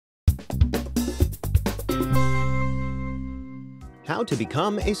How to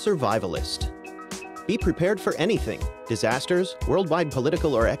become a survivalist. Be prepared for anything: disasters, worldwide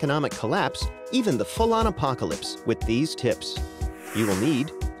political or economic collapse, even the full-on apocalypse, with these tips. You will need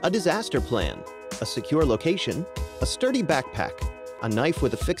a disaster plan, a secure location, a sturdy backpack, a knife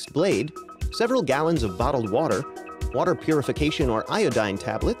with a fixed blade, several gallons of bottled water, water purification or iodine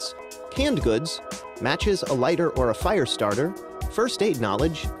tablets, canned goods, matches, a lighter or a fire starter, first aid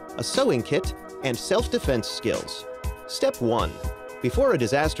knowledge, a sewing kit, and self-defense skills. Step 1. Before a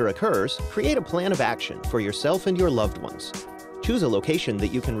disaster occurs, create a plan of action for yourself and your loved ones. Choose a location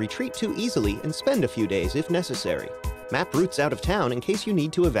that you can retreat to easily and spend a few days if necessary. Map routes out of town in case you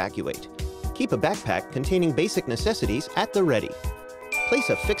need to evacuate. Keep a backpack containing basic necessities at the ready.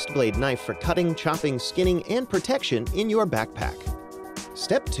 Place a fixed blade knife for cutting, chopping, skinning, and protection in your backpack.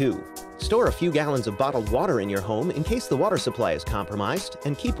 Step 2. Store a few gallons of bottled water in your home in case the water supply is compromised,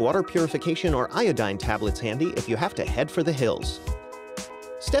 and keep water purification or iodine tablets handy if you have to head for the hills.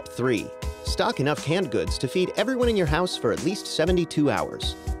 Step 3. Stock enough canned goods to feed everyone in your house for at least 72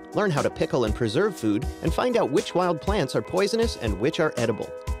 hours. Learn how to pickle and preserve food and find out which wild plants are poisonous and which are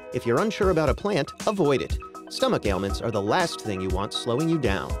edible. If you're unsure about a plant, avoid it. Stomach ailments are the last thing you want slowing you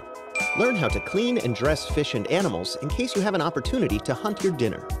down. Learn how to clean and dress fish and animals in case you have an opportunity to hunt your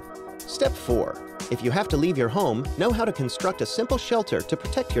dinner. Step 4. If you have to leave your home, know how to construct a simple shelter to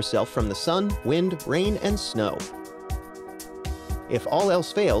protect yourself from the sun, wind, rain, and snow. If all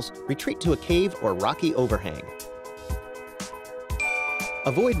else fails, retreat to a cave or rocky overhang.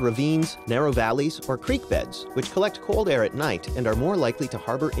 Avoid ravines, narrow valleys, or creek beds, which collect cold air at night and are more likely to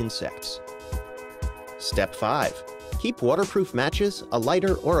harbor insects. Step 5. Keep waterproof matches, a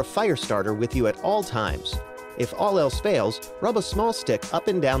lighter, or a fire starter with you at all times. If all else fails, rub a small stick up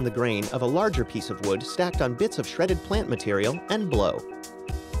and down the grain of a larger piece of wood stacked on bits of shredded plant material and blow.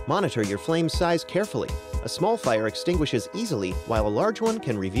 Monitor your flame size carefully. A small fire extinguishes easily, while a large one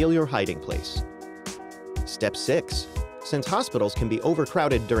can reveal your hiding place. Step 6. Since hospitals can be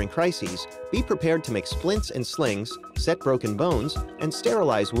overcrowded during crises, be prepared to make splints and slings, set broken bones, and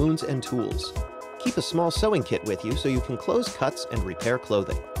sterilize wounds and tools. Keep a small sewing kit with you so you can close cuts and repair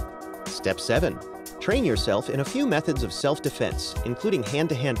clothing. Step 7. Train yourself in a few methods of self-defense, including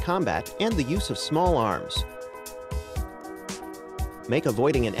hand-to-hand combat and the use of small arms. Make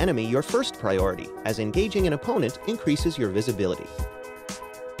avoiding an enemy your first priority, as engaging an opponent increases your visibility.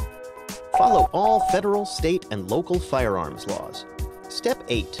 Follow all federal, state, and local firearms laws. Step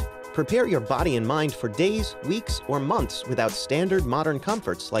 8. Prepare your body and mind for days, weeks, or months without standard modern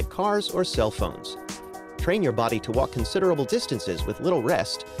comforts like cars or cell phones. Train your body to walk considerable distances with little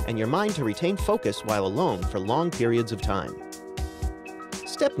rest, and your mind to retain focus while alone for long periods of time.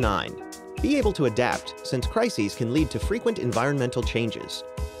 Step 9. Be able to adapt, since crises can lead to frequent environmental changes.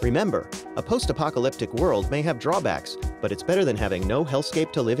 Remember, a post-apocalyptic world may have drawbacks, but it's better than having no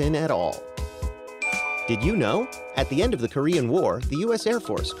hellscape to live in at all. Did you know? At the end of the Korean War, the U.S. Air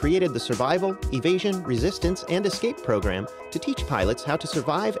Force created the Survival, Evasion, Resistance, and Escape program to teach pilots how to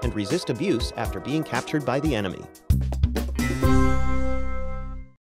survive and resist abuse after being captured by the enemy.